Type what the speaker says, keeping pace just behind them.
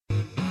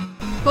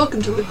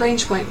Welcome to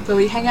Lagrange Point, where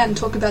we hang out and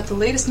talk about the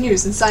latest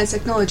news in science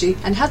technology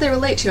and how they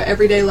relate to your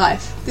everyday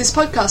life. This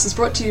podcast is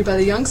brought to you by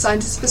the Young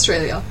Scientists of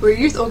Australia. We're a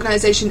youth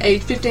organisation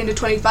aged 15 to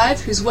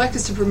 25 whose work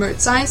is to promote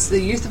science to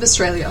the youth of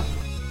Australia.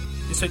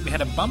 This week we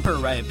had a bumper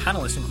array of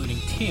panellists including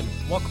Tim,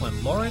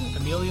 Lachlan, Lauren,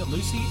 Amelia,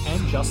 Lucy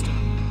and Justin.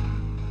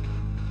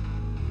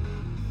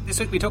 This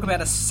week we talk about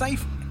a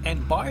safe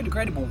and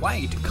biodegradable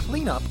way to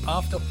clean up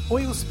after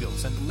oil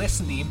spills and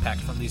lessen the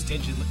impact from these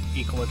deadly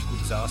ecological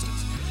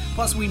disasters.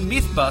 Plus, we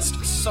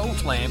myth-bust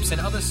salt lamps and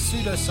other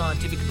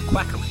pseudo-scientific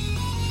quackery.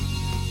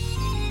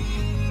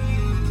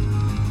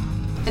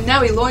 And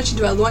now we launch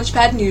into our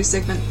Launchpad News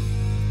segment.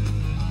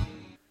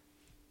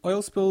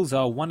 Oil spills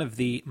are one of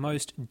the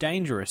most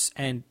dangerous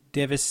and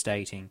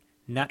devastating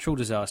natural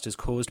disasters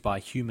caused by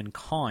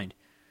humankind.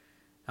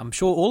 I'm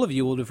sure all of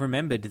you will have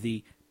remembered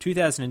the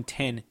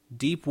 2010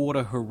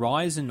 Deepwater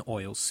Horizon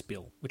oil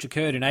spill, which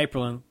occurred in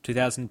April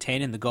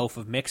 2010 in the Gulf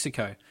of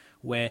Mexico,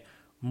 where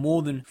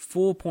more than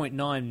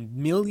 4.9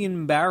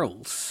 million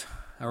barrels,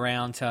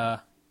 around,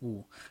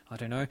 the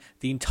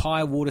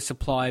entire water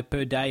supply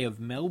per day of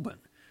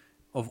Melbourne,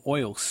 of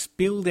oil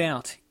spilled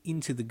out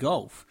into the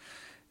Gulf,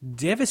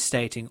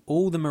 devastating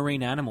all the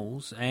marine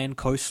animals and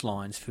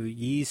coastlines for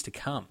years to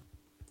come.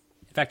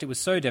 In fact, it was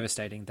so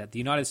devastating that the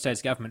United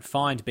States government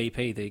fined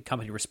BP, the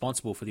company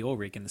responsible for the oil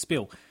rig and the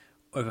spill,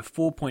 over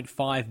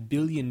 $4.5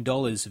 billion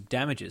of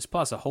damages,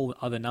 plus a whole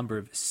other number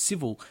of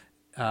civil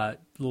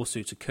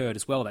lawsuits occurred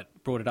as well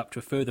that brought it up to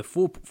a further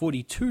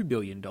 $42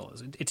 billion.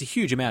 It's a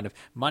huge amount of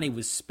money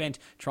was spent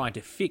trying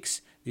to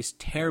fix this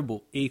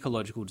terrible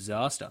ecological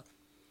disaster.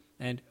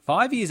 And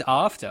 5 years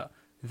after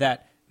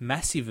that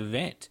massive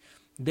event,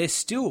 they're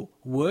still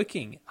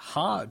working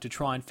hard to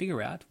try and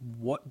figure out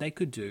what they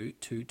could do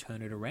to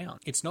turn it around.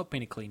 It's not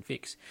been a clean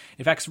fix.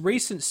 In fact,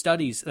 recent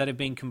studies that have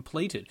been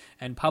completed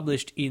and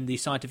published in the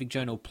scientific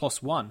journal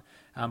PLOS ONE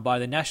by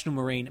the National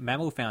Marine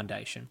Mammal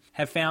Foundation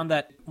have found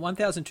that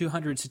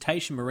 1,200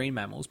 cetacean marine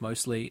mammals,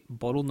 mostly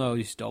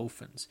bottlenose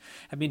dolphins,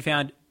 have been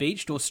found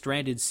beached or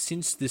stranded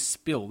since the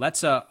spill.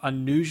 That's an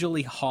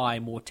unusually high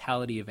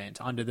mortality event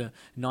under the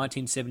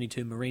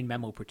 1972 Marine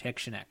Mammal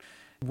Protection Act.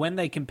 When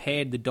they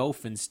compared the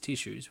dolphins'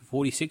 tissues,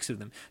 46 of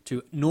them,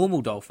 to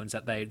normal dolphins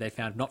that they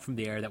found not from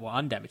the area that were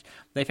undamaged,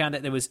 they found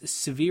that there was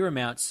severe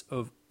amounts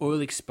of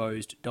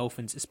oil-exposed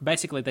dolphins.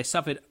 Basically, they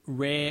suffered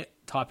rare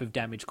type of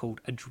damage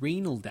called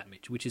adrenal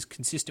damage, which is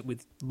consistent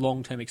with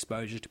long-term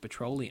exposure to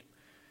petroleum.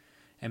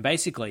 And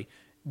basically,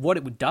 what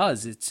it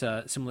does, it's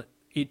similar.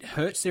 It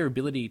hurts their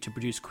ability to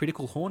produce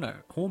critical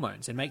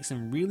hormones and makes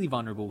them really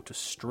vulnerable to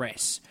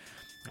stress.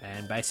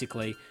 And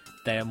basically,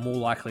 they are more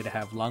likely to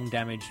have lung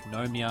damage,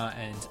 pneumonia,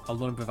 and a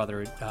lot of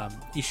other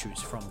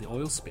issues from the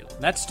oil spill.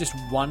 And that's just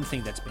one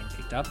thing that's been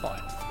picked up by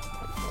it.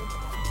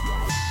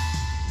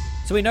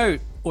 So we know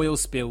oil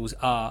spills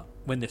are,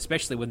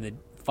 especially when they're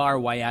far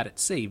away out at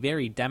sea,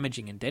 very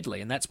damaging and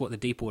deadly, and that's what the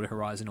Deepwater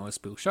Horizon oil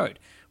spill showed.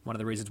 One of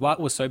the reasons why it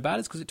was so bad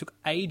is because it took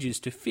ages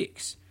to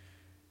fix.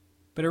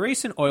 But a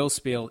recent oil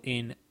spill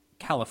in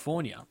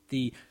California,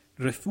 the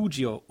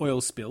Refugio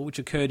oil spill, which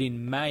occurred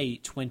in May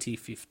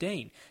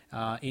 2015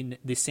 in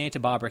the Santa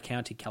Barbara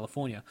County,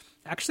 California,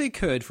 actually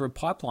occurred for a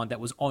pipeline that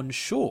was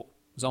onshore,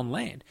 was on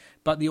land,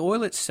 but the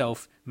oil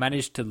itself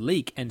managed to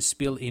leak and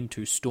spill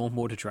into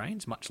stormwater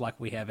drains, much like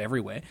we have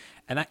everywhere,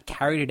 and that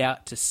carried it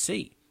out to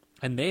sea.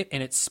 And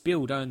it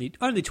spilled only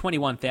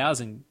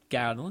 21,000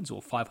 gallons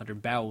or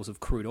 500 barrels of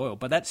crude oil,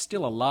 but that's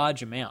still a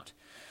large amount.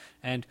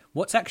 And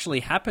what's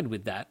actually happened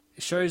with that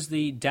shows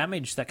the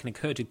damage that can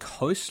occur to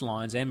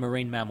coastlines and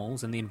marine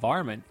mammals and the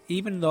environment,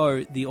 even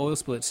though the oil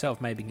spill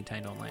itself may be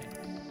contained on land.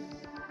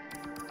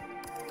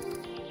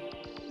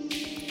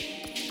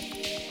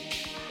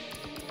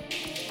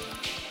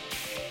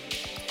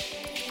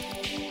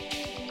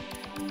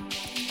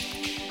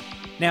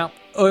 Now,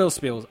 oil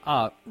spills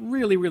are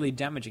really, really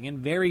damaging and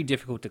very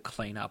difficult to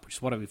clean up, which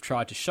is what we've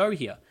tried to show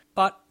here.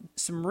 But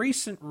some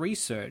recent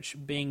research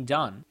being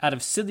done out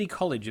of City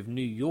College of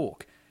New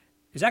York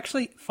is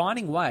actually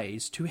finding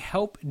ways to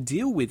help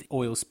deal with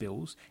oil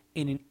spills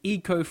in an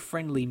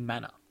eco-friendly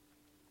manner.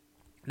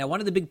 Now, one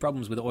of the big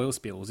problems with oil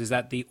spills is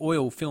that the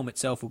oil film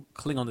itself will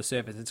cling on the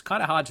surface. It's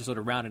kind of hard to sort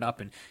of round it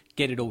up and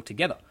get it all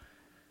together.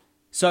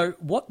 So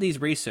what these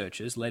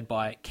researchers, led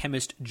by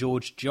chemist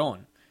George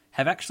John,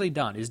 have actually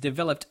done is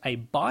developed a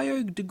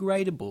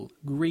biodegradable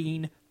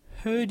green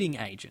herding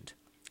agent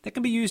that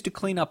can be used to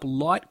clean up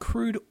light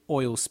crude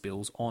oil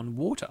spills on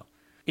water.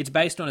 It's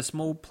based on a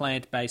small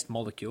plant-based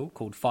molecule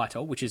called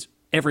phytol, which is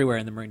everywhere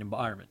in the marine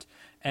environment.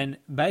 And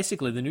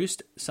basically, the new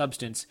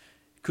substance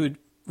could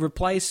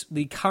replace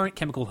the current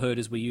chemical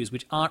herders we use,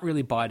 which aren't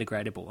really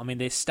biodegradable. I mean,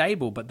 they're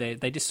stable, but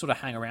they just sort of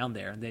hang around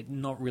there, and they're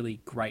not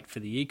really great for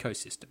the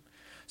ecosystem.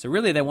 So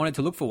really, they wanted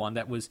to look for one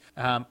that was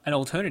an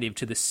alternative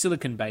to the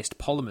silicon-based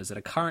polymers that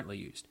are currently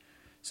used.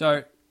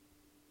 So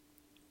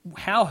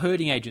how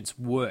herding agents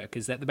work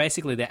is that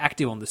they're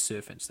active on the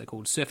surface. They're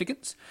called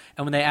surfactants.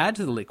 And when they add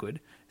to the liquid,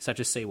 such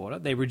as seawater,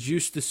 they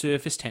reduce the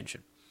surface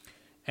tension.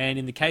 And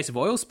in the case of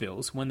oil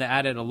spills, when they're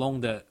added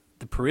along the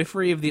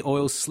periphery of the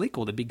oil slick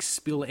or the big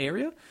spill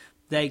area,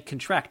 they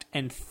contract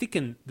and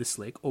thicken the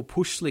slick or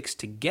push slicks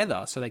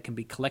together so they can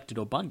be collected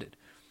or bundled.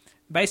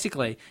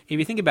 Basically, if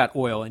you think about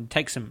oil and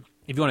take some,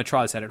 if you want to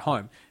try this out at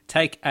home,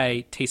 take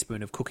a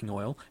teaspoon of cooking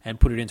oil and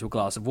put it into a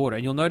glass of water,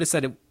 and you'll notice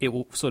that it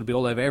will sort of be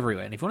all over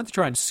everywhere. And if you wanted to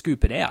try and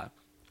scoop it out,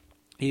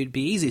 it would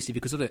be easiest if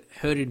you could sort of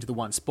herd it into the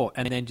one spot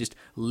and then just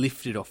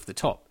lift it off the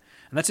top.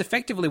 And that's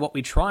effectively what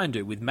we try and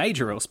do with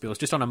major oil spills,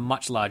 just on a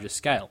much larger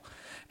scale.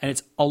 And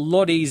it's a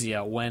lot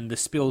easier when the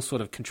spill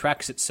sort of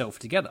contracts itself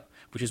together,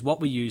 which is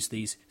what we use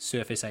these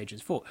surface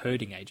agents for,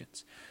 herding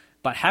agents.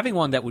 But having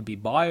one that would be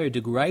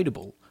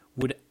biodegradable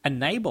would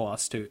enable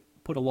us to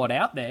put a lot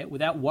out there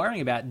without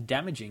worrying about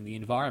damaging the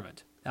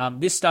environment.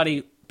 This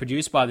study,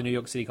 produced by the New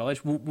York City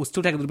College, will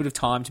still take a little bit of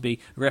time to be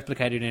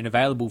replicated and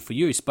available for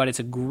use, but it's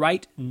a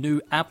great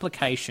new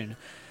application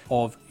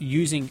of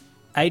using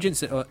agents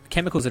that are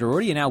chemicals that are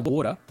already in our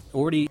water,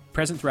 already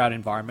present throughout our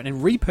environment,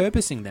 and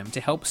repurposing them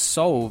to help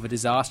solve a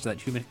disaster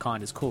that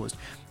humankind has caused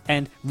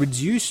and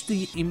reduce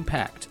the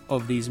impact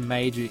of these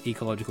major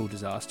ecological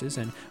disasters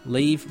and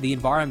leave the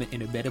environment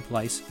in a better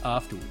place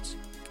afterwards.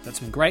 That's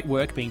some great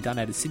work being done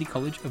at the City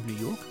College of New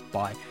York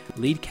by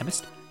lead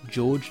chemist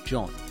George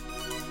John.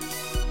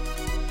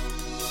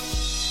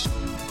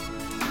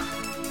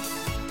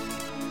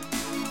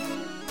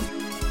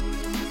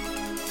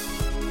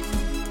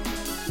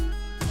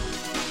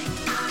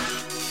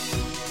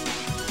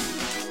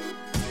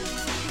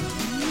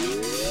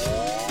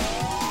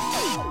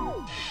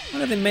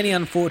 One of the many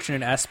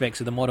unfortunate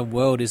aspects of the modern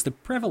world is the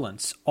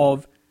prevalence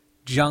of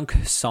junk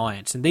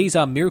science. And these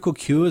are miracle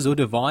cures or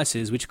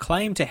devices which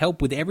claim to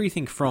help with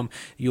everything from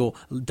your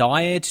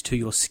diet to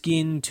your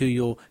skin to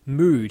your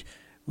mood.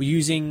 We're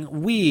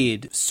using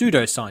weird,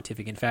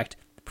 pseudo-scientific, in fact,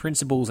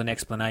 principles and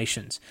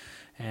explanations.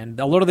 And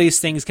a lot of these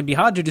things can be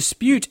hard to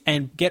dispute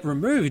and get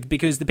removed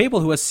because the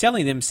people who are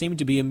selling them seem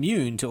to be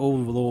immune to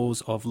all the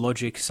laws of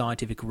logic,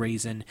 scientific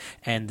reason,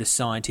 and the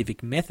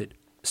scientific method.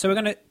 So we're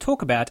going to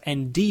talk about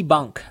and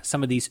debunk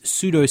some of these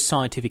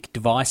pseudo-scientific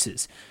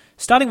devices,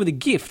 starting with a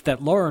gift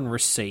that Lauren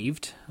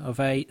received of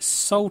a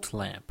salt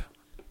lamp.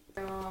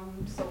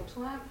 Salt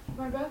lamp for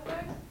my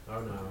birthday. Oh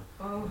no.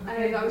 Oh,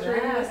 and I was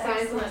reading the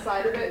science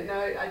inside of it.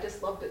 No, I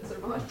just loved it so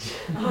much.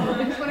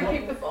 I just want to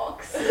keep the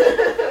box.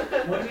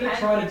 What did it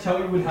try to tell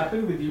you would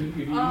happen with you if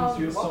you used your What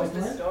was salt the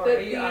lamp?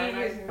 story?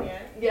 Ionizing the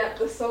air? Yeah,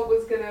 the salt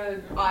was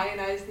gonna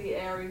ionize the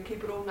air and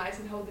keep it all nice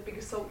and healthy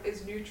because salt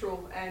is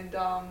neutral and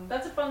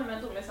That's a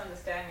fundamental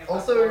misunderstanding of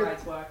Also- how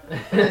fluorides work.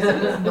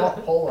 It's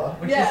not polar.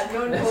 Which yeah, is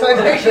non-polar.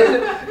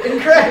 citation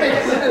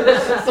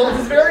incorrect. Salt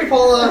is very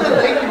polar.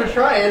 Thank you for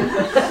trying.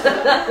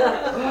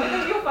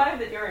 You'll find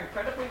that you're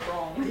incredibly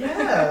wrong.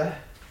 Yeah.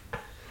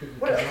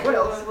 What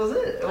else was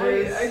it?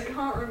 I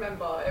can't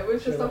remember. It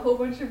was just a whole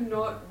bunch of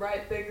not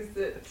right things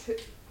that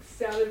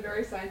sounded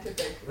very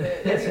scientific.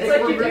 It's It's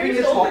like you removing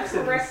used the all the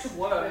toxins. correct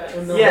words.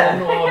 In the Yeah.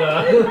 wrong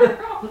order.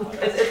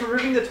 It's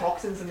removing the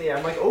toxins in the air.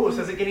 I'm like, oh,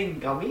 so is it getting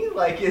gummy?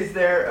 Like, is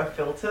there a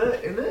filter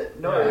in it?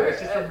 No, No,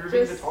 it's just removing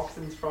just the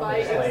toxins from by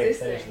it.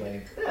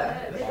 existing. Yeah,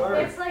 It's, go.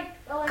 it's like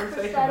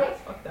Conversation electrostatic.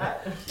 Fuck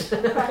that.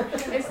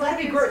 It's like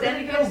Then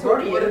it goes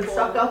sort of grody and waterfall.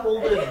 suck up all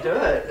the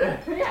dirt.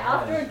 Yeah,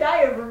 after a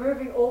day of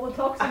removing all the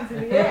toxins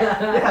in the air,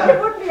 Yeah. you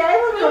wouldn't be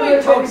able to No,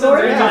 remove toxins anymore.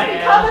 are You'd in just my be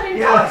air. covered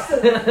in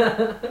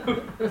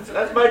toxins.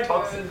 That's my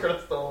toxin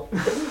crystal.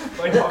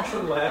 My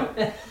toxin lamp.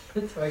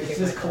 It's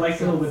just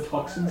collecting all the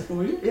toxins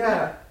for you.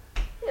 Yeah.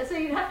 Yeah, so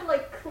you'd have to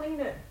like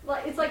clean it.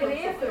 Like it's like an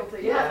air filter.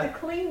 You Yeah. have to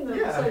clean them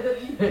Yeah. so that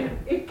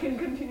it can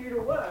continue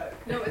to work.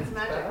 No, it's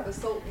magic. The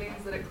salt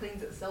means that it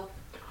cleans itself.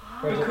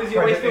 Because you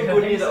always feel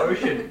good near the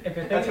ocean. If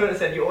you're That's what it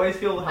said. You always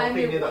feel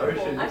healthy near the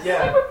ocean. I feel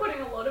like Yeah. we're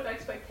putting a lot of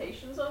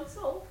expectations on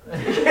salt. Well,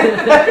 If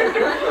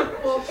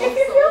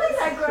you're feeling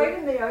that great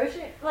in the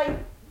ocean, like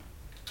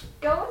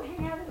go and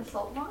hang out in a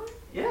salt mine.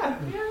 Yeah.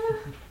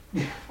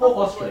 Yeah. Or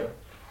Austria.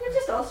 Yeah,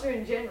 just Austria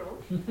in general.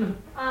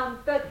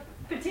 But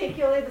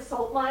particularly the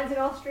salt mines in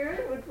Austria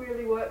would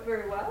really work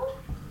very well.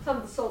 Some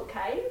of the salt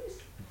caves.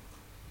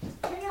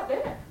 Just hang out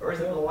there. Or is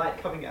it the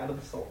light coming out of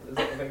the salt? Is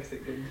that what makes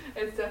it good?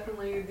 It's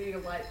definitely the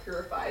light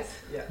purifies.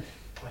 Yeah.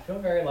 I feel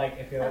very like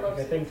if I love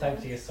your thing science.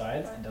 claims to use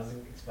science and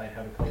doesn't explain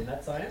how to clean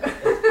that science,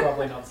 it's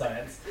probably not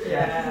science.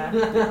 Yeah.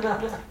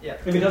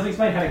 If it doesn't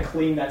explain how to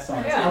clean that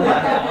science, Yeah. I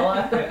like that. I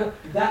like it.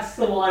 That's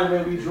the line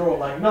where we draw.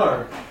 Like,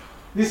 no,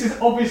 this is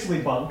obviously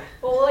bunk.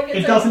 Well, like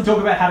It doesn't talk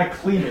about how to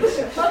clean it.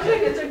 I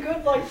think it's a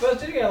good like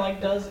first video.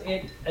 Like, does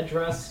it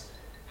address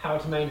how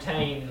to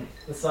maintain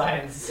the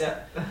science? Yeah.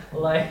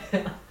 Like,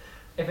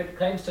 if it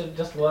claims to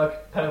just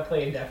work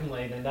perfectly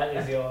indefinitely, then that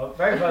is your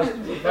very first.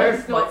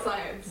 That's not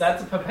science.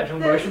 That's a perpetual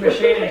motion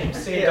machine, and you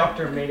should see a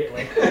doctor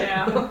immediately.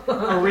 Yeah.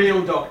 A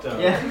real doctor.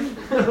 Yeah.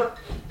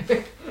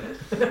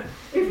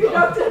 If your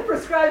doctor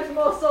prescribes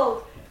more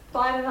salt,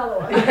 find another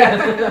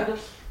one.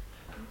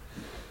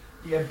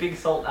 You get big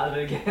salt out of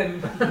it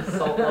again.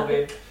 Salt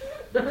lobby.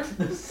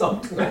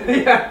 Salt.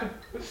 Yeah.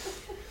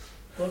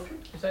 Look,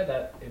 you say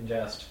that in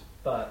jest,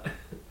 but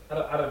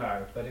I don't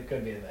know. But it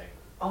could be a thing.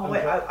 Oh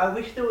wait, I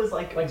wish there was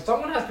like. Like,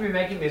 someone has to be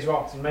making these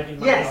rocks and making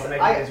money Yes, off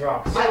making these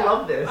rocks. I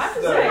love this. I have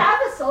to So though. have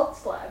a salt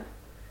slab.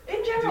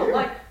 In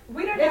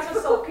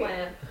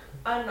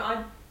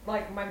And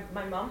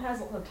my mum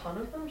has a ton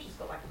of them. She's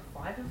got like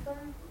 5 of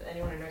them.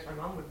 Anyone who knows my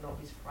mum would not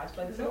be surprised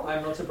by this at all.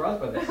 I'm not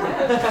surprised by this.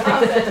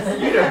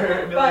 You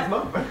know Millie's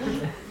mum.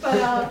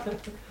 But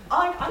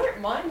I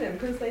don't mind them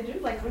because they do,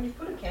 like, when you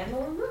put a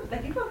candle in them, they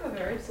give off a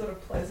very sort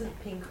of pleasant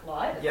pink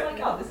light. It's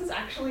like, oh, this is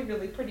actually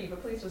really pretty,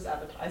 but please just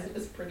advertise it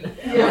as pretty.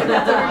 Don't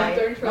try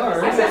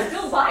I can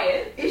still buy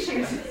it.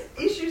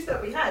 Issues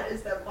that we had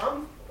is that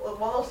Mum, while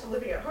I was still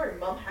living at home,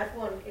 Mum had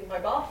one in my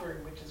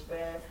bathroom, which is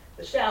where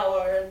the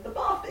shower and the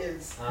bath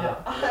is.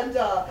 And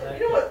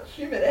you know what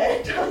humid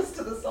air does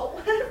to the salt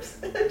lamps?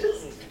 It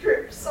just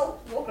drips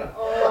salt water.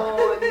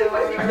 Oh,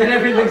 no. And then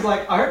everything's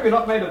like, I hope you're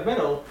not made of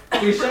metal.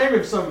 It'd be a shame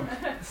if some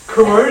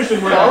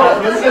corrosion would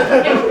happen.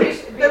 It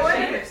would be a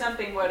shame if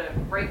something were to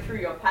break through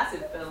your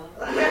passive film.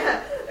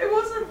 Yeah, it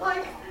wasn't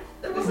like...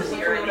 It wasn't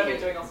near any, you're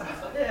doing all sorts of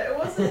stuff. Yeah, it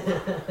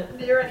wasn't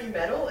near any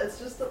metal. It's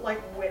just that, like,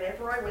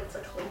 whenever I went to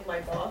clean my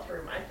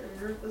bathroom, I had to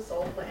remove the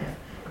salt lamp,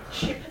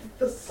 chip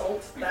the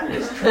salt that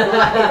was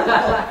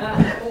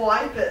dry,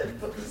 wipe it, and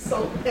put the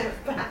salt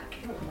lamp back.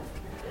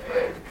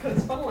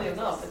 Because funnily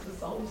enough, it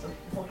dissolves in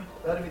water.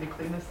 That'd be the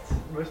cleanest,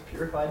 most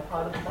purified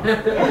part of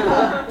the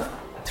bathroom.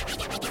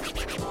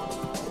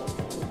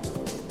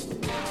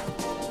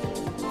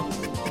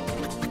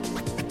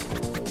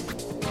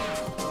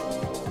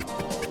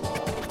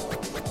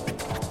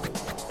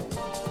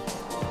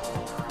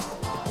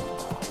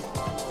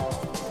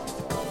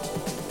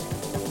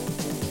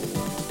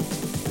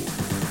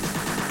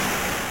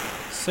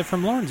 So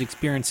from Lauren's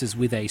experiences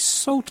with a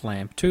salt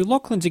lamp to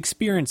Lachlan's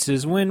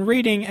experiences when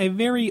reading a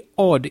very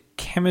odd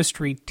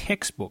chemistry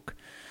textbook,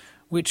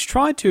 which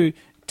tried to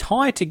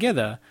tie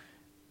together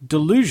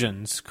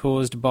delusions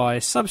caused by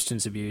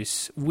substance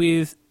abuse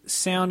with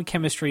sound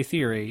chemistry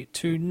theory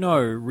to no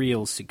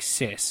real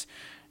success,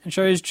 and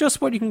shows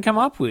just what you can come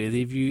up with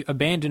if you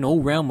abandon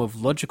all realm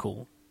of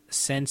logical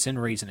sense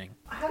and reasoning.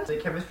 I had a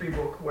chemistry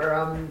book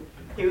where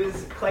he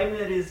was claiming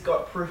that he's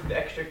got proof of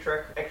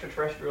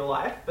extraterrestrial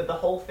life, but the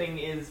whole thing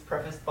is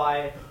prefaced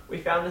by, we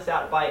found this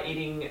out by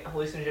eating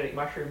hallucinogenic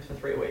mushrooms for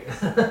 3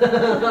 weeks.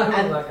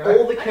 And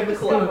all the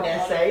chemical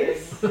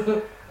essays,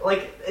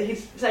 like,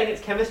 he's saying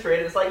it's chemistry,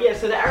 and it's like, yeah,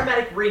 so the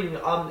aromatic ring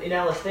in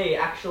LSD,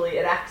 actually,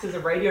 it acts as a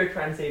radio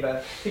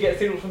transceiver to get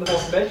signals from the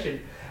fourth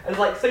dimension. And it's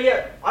like, so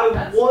yeah,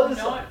 That's was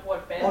not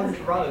what on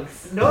benzene drugs.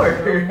 rings. No.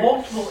 There are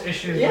multiple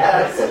issues.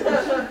 Yes. Do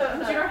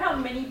you know how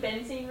many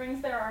benzene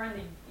rings there are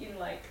in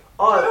like...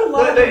 Oh,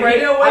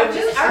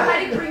 Just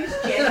aromatic rings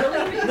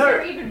generally, because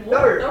there are even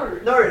more of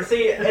those. No,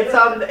 see,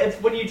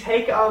 it's when you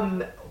take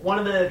one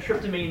of the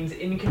tryptamines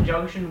in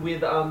conjunction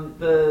with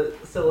the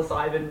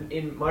psilocybin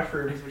in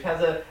mushrooms, which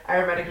has a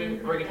aromatic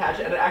ring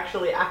attached, and it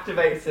actually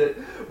activates it,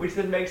 which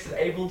then makes it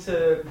able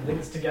to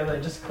Links together,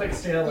 it just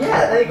clicks together.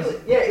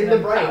 Yeah, in the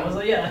brain. I was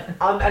like, yeah.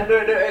 And no,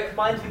 it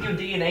combines with your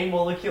DNA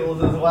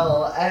molecules as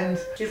well. And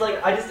she's like,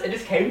 it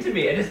just came to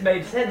me. It just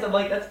made sense. I'm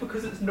like, that's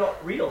because it's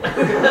not real.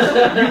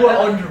 You were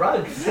on drugs.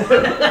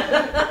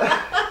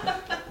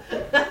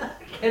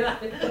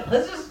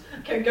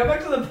 Can go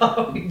back to the part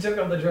where we took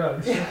on the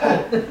drugs.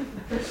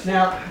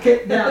 Now,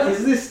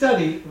 is this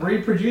study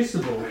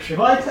reproducible? If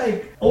I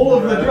take all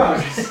of the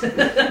drugs,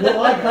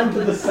 will I come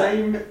to the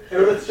same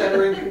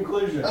earth-shattering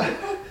conclusion?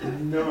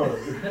 No.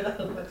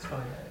 Let's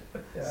find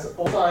out. Yeah. So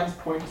all signs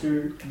point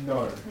to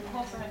no.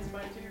 All signs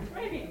point to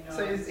maybe no.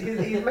 So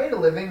he's made a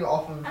living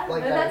off of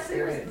like that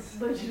experience.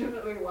 Seems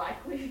legitimately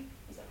likely.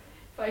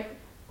 If I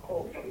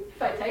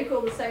take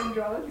all the same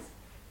drugs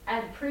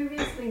and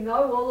previously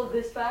know all of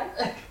this fact,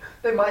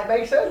 They might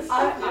make sense.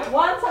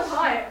 once I'm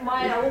high,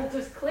 mine will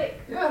just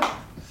click. Yeah.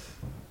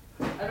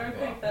 I don't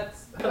think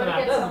that's...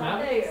 Gotta get someone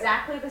there.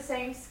 exactly the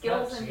same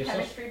skills That's and useless.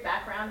 chemistry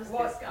background as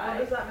What this guy.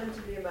 is that meant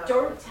to be about?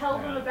 Don't tell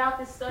them Yeah. about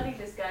this study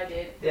this guy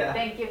did. Yeah.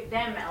 Then give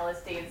them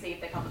LSD and see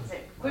if they come to the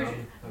same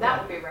conclusion.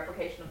 That would be a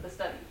replication of the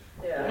study.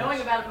 Yeah.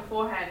 Knowing about it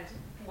beforehand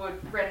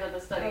would render the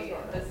study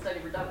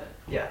redundant.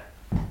 Yeah.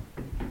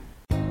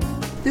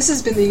 This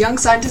has been the Young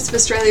Scientists of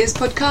Australia's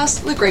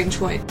podcast, Lagrange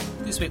Point.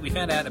 This week we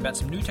found out about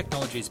some new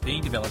technologies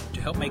being developed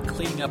to help make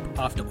cleaning up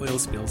after oil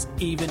spills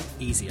even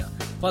easier.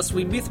 Plus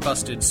we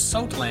myth-busted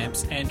salt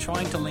lamps and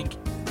trying to link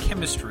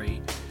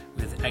chemistry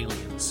with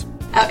aliens.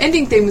 Our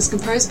ending theme was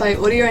composed by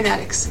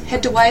Audionautics.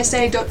 Head to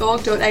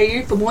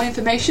ysa.org.au for more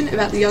information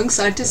about the Young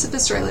Scientists of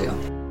Australia.